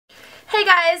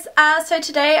Hi guys, so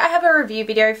today I have a review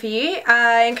video for you.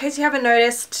 In case you haven't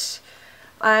noticed,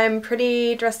 I'm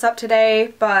pretty dressed up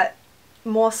today, but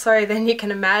more so than you can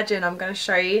imagine. I'm going to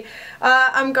show you.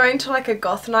 I'm going to like a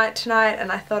goth night tonight, and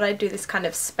I thought I'd do this kind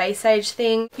of space age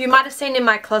thing. You might have seen in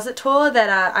my closet tour that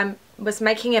I was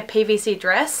making a PVC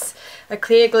dress, a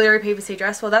clear glittery PVC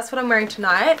dress. Well, that's what I'm wearing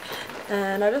tonight,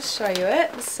 and I'll just show you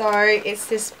it. So it's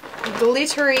this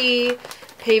glittery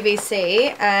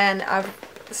PVC, and I've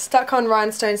stuck on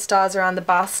rhinestone stars around the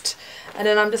bust, and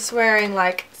then I'm just wearing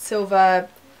like silver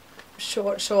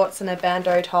short shorts and a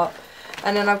bandeau top,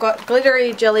 and then I've got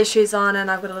glittery jelly shoes on, and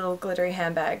I've got a little glittery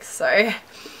handbag. So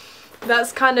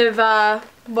that's kind of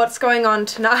what's going on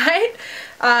tonight.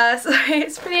 So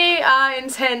it's pretty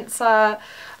intense. I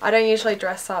don't usually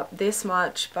dress up this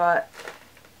much, but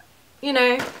you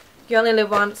know, you only live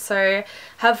once, so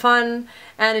have fun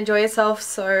and enjoy yourself.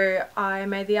 So I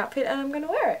made the outfit and I'm going to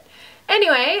wear it.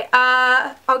 Anyway,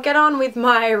 I'll get on with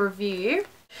my review.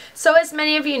 So as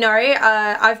many of you know,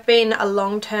 I've been a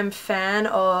long-term fan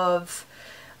of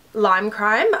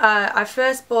Limecrime. I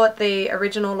first bought the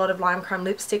original lot of Limecrime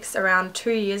lipsticks around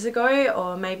 2 years ago,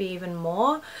 or maybe even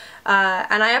more,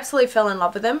 and I absolutely fell in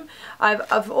love with them.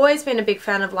 I've always been a big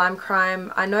fan of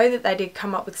Limecrime. I know that they did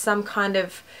come up with some kind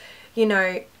of, you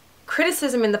know,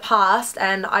 criticism in the past,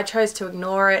 and I chose to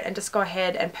ignore it and just go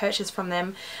ahead and purchase from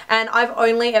them, and I've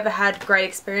only ever had great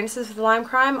experiences with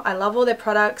Limecrime. I love all their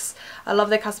products, I love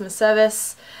their customer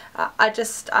service, I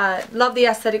just love the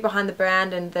aesthetic behind the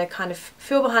brand and the kind of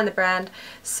feel behind the brand.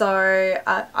 So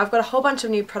I've got a whole bunch of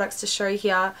new products to show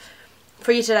here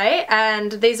for you today,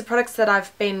 and these are products that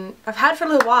I've had for a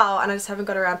little while, and I just haven't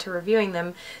got around to reviewing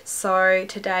them. So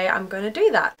today I'm going to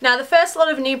do that. Now, the first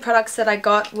lot of new products that I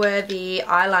got were the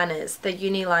eyeliners, the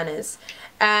uni liners,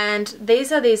 and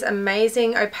these are these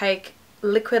amazing opaque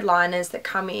liquid liners that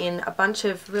come in a bunch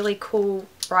of really cool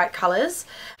bright colours,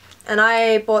 and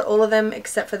I bought all of them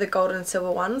except for the gold and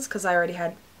silver ones because I already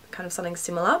had kind of something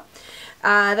similar.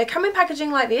 They come in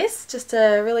packaging like this, just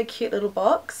a really cute little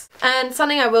box. And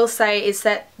something I will say is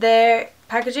that their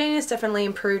packaging has definitely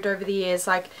improved over the years.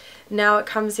 Like now it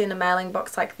comes in a mailing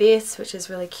box like this, which is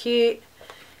really cute.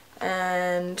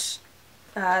 And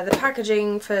the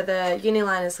packaging for the uni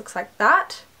liners looks like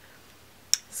that.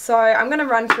 So I'm going to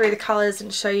run through the colours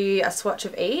and show you a swatch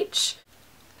of each.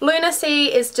 Lunar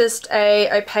Sea is just a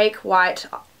opaque white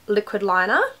liquid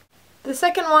liner. The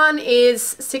second one is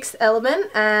Sixth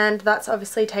Element, and that's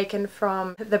obviously taken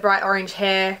from the bright orange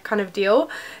hair kind of deal.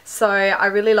 So I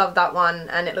really love that one,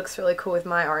 and it looks really cool with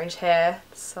my orange hair.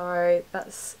 So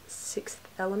that's Sixth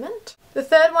Element. The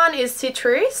third one is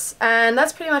Citreuse, and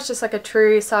that's pretty much just like a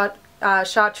true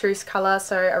chartreuse colour,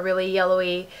 so a really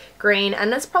yellowy green,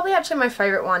 and that's probably actually my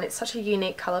favourite one. It's such a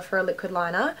unique colour for a liquid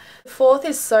liner. The fourth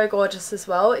is so gorgeous as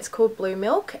well. It's called Blue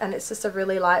Milk, and it's just a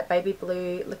really light baby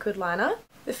blue liquid liner.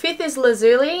 The fifth is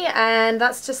Lazuli, and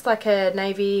that's just like a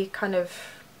navy kind of,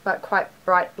 but quite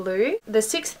bright blue. The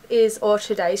sixth is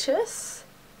Orchidaceous,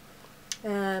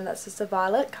 and that's just a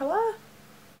violet colour.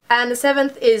 And the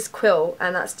seventh is Quill,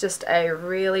 and that's just a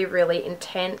really, really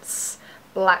intense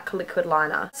black liquid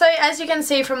liner. So as you can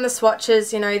see from the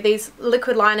swatches, you know, these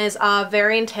liquid liners are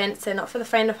very intense. They're not for the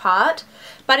faint of heart,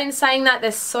 but in saying that,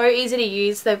 they're so easy to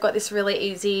use. They've got this really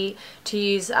easy to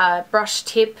use brush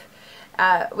tip,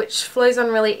 which flows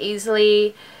on really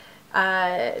easily,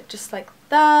 just like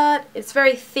that. It's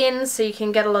very thin, so you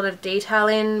can get a lot of detail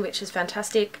in, which is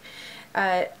fantastic.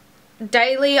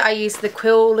 Daily I use the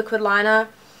Quill liquid liner.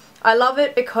 I love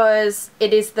it because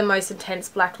it is the most intense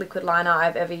black liquid liner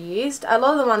I've ever used. A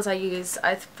lot of the ones I use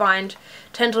I find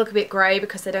tend to look a bit grey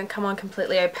because they don't come on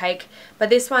completely opaque, but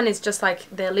this one is just like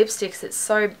their lipsticks. It's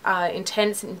so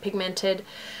intense and pigmented.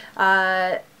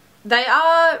 They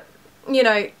are, you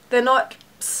know, they're not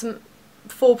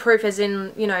foolproof as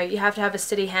in, you know, you have to have a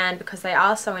steady hand because they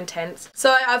are so intense.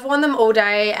 So I've worn them all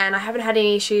day and I haven't had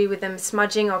any issue with them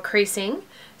smudging or creasing.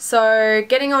 So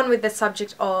getting on with the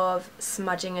subject of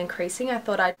smudging and creasing, I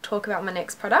thought I'd talk about my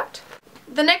next product.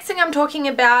 The next thing I'm talking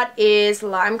about is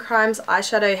Limecrime's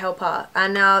Eyeshadow Helper,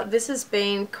 and now this has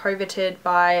been coveted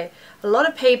by a lot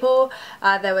of people.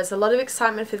 There was a lot of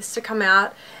excitement for this to come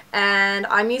out, and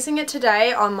I'm using it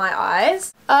today on my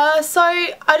eyes. So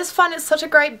I just find it such a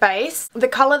great base. The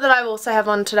colour that I also have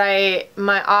on today,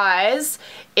 my eyes,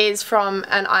 is from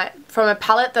a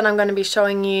palette that I'm going to be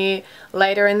showing you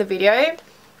later in the video.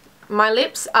 My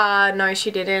lips are No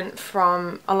She Didn't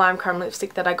from a Limecrime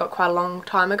lipstick that I got quite a long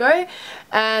time ago,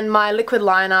 and my liquid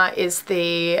liner is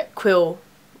the Quill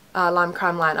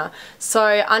Limecrime liner. So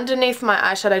underneath my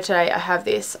eyeshadow today I have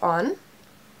this on.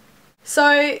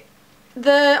 So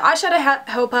The Eyeshadow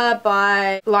Helper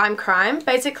by Limecrime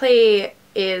basically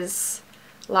is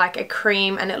like a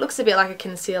cream and it looks a bit like a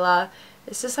concealer.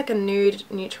 It's just like a nude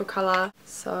neutral colour,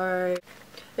 so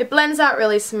it blends out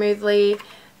really smoothly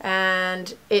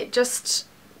and it just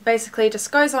basically just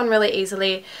goes on really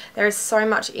easily. There is so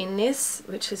much in this,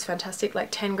 which is fantastic. Like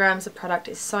 10 grams of product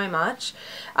is so much.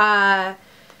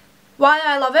 Why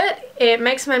I love it, it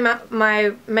makes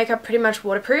my makeup pretty much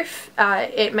waterproof.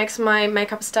 It makes my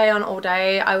makeup stay on all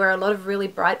day. I wear a lot of really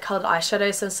bright coloured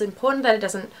eyeshadow, so it's important that it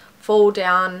doesn't fall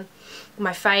down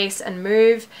my face and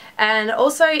move. And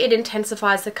also it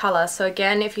intensifies the colour. So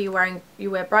again, if you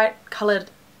wear bright coloured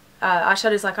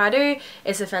eyeshadows like I do,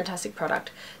 it's a fantastic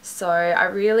product. So I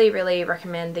really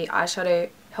recommend the Eyeshadow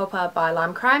Helper by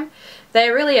Limecrime.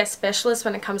 They're really a specialist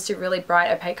when it comes to really bright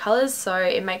opaque colours, so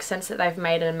it makes sense that they've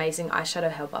made an amazing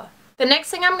eyeshadow helper. The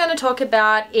next thing I'm going to talk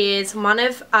about is one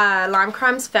of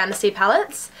Limecrime's fantasy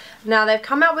palettes. Now they've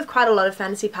come out with quite a lot of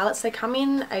fantasy palettes. They come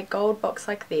in a gold box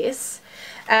like this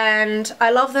and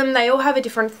I love them. They all have a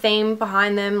different theme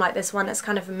behind them. Like this one is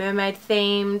kind of a mermaid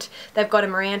themed, they've got a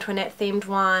Marie Antoinette themed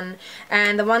one,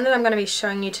 and the one that I'm going to be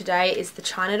showing you today is the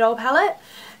Chinadoll palette,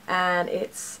 and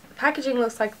its packaging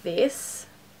looks like this,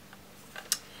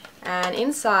 and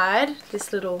inside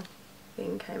this little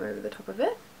thing came over the top of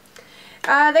it.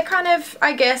 They're kind of,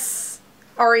 I guess,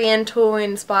 oriental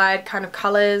inspired kind of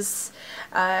colours.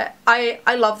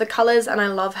 I love the colours and I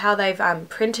love how they've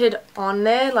printed on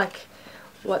there like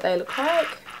what they look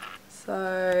like.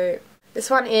 So this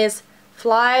one is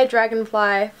Fly,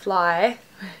 Dragonfly, Fly.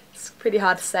 It's pretty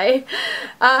hard to say.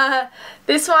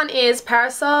 This one is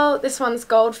Parasol, this one's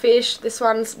Goldfish, this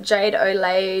one's Jade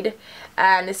Olayed,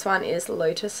 and this one is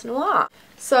Lotus Noir.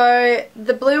 So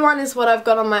the blue one is what I've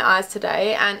got on my eyes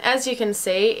today, and as you can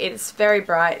see, it's very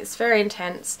bright, it's very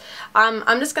intense.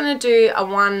 I'm just going to do a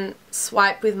one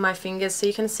swipe with my fingers so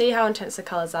you can see how intense the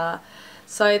colours are.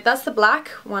 So that's the black,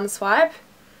 one swipe.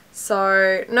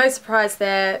 So no surprise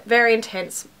there, very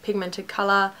intense pigmented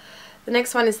colour. The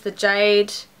next one is the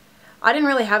Jade. I didn't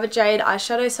really have a Jade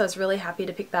eyeshadow, so I was really happy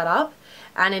to pick that up,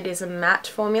 and it is a matte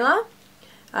formula.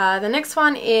 The next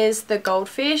one is the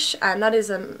Goldfish, and that is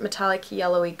a metallic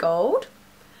yellowy gold.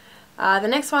 The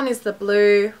next one is the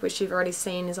blue, which you've already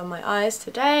seen is on my eyes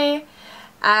today.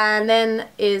 And then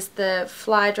is the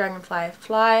Fly, Dragonfly,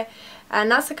 Fly. And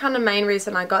that's the kind of main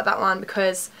reason I got that one,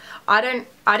 because I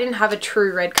didn't have a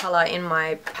true red colour in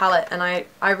my palette, and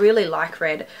I really like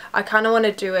red. I kind of want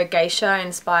to do a geisha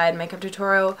inspired makeup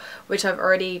tutorial, which I've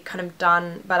already kind of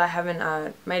done, but I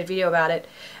haven't made a video about it.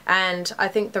 And I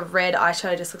think the red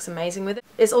eyeshadow just looks amazing with it.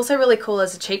 It's also really cool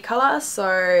as a cheek colour,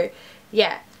 so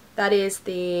yeah. That is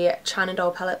the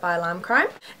Chinadoll palette by Limecrime.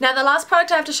 Now the last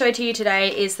product I have to show to you today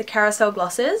is the Carousel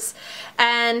Glosses,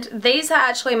 and these are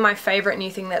actually my favourite new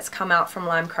thing that's come out from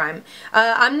Limecrime.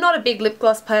 I'm not a big lip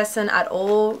gloss person at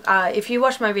all. If you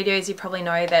watch my videos you probably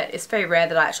know that it's very rare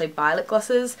that I actually buy lip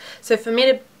glosses, so for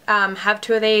me to have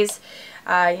two of these,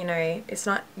 you know, it's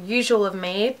not usual of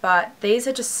me, but these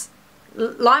are just...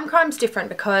 Limecrime's different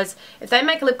because if they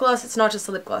make a lip gloss, it's not just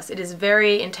a lip gloss, it is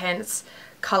very intense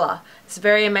colour. It's a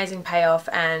very amazing payoff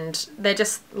and they're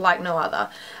just like no other.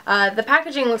 The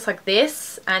packaging looks like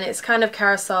this, and it's kind of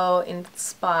Carousel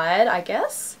inspired, I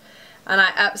guess, and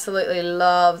I absolutely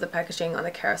love the packaging on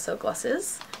the Carousel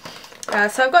Glosses.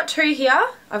 So I've got two here.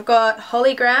 I've got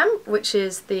Hollygram, which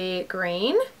is the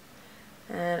green,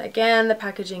 and again the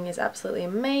packaging is absolutely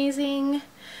amazing.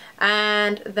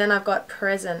 And then I've got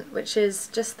Present, which is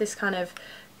just this kind of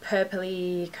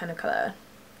purpley kind of colour.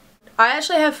 I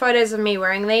actually have photos of me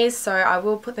wearing these, so I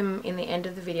will put them in the end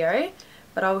of the video,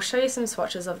 but I will show you some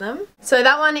swatches of them. So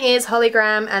that one is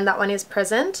Hollygram and that one is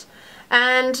Present.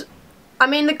 And I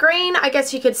mean, the green I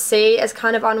guess you could see as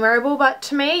kind of unwearable, but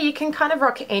to me you can kind of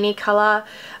rock any colour.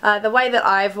 The way that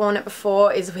I've worn it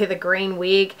before is with a green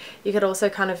wig. You could also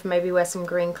kind of maybe wear some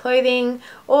green clothing,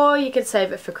 or you could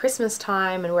save it for Christmas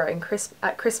time and wear it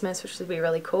at Christmas, which would be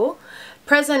really cool.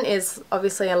 Present is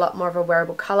obviously a lot more of a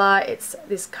wearable colour. It's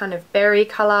this kind of berry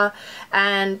colour,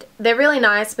 and they're really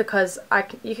nice because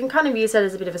you can kind of use it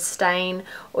as a bit of a stain,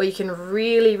 or you can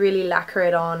really lacquer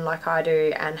it on like I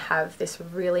do and have this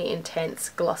really intense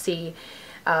glossy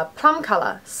plum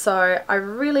colour. So I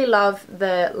really love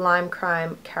the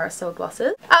Limecrime Carousel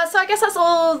Glosses. So I guess that's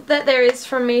all that there is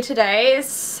from me today.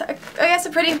 It's, I guess, a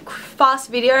pretty fast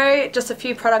video, just a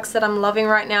few products that I'm loving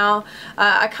right now.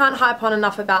 I can't hype on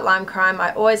enough about Limecrime.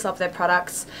 I always love their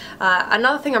products.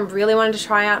 Another thing I'm really wanting to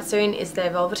try out soon is their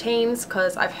Velveteens,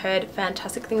 because I've heard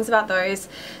fantastic things about those,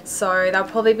 so that'll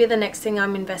probably be the next thing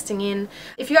I'm investing in.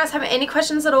 If you guys have any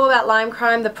questions at all about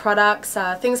Limecrime, the products,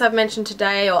 things I've mentioned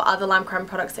today or other Limecrime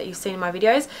products products that you've seen in my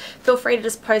videos. Feel free to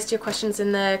just post your questions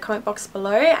in the comment box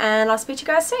below, and I'll speak to you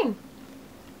guys soon.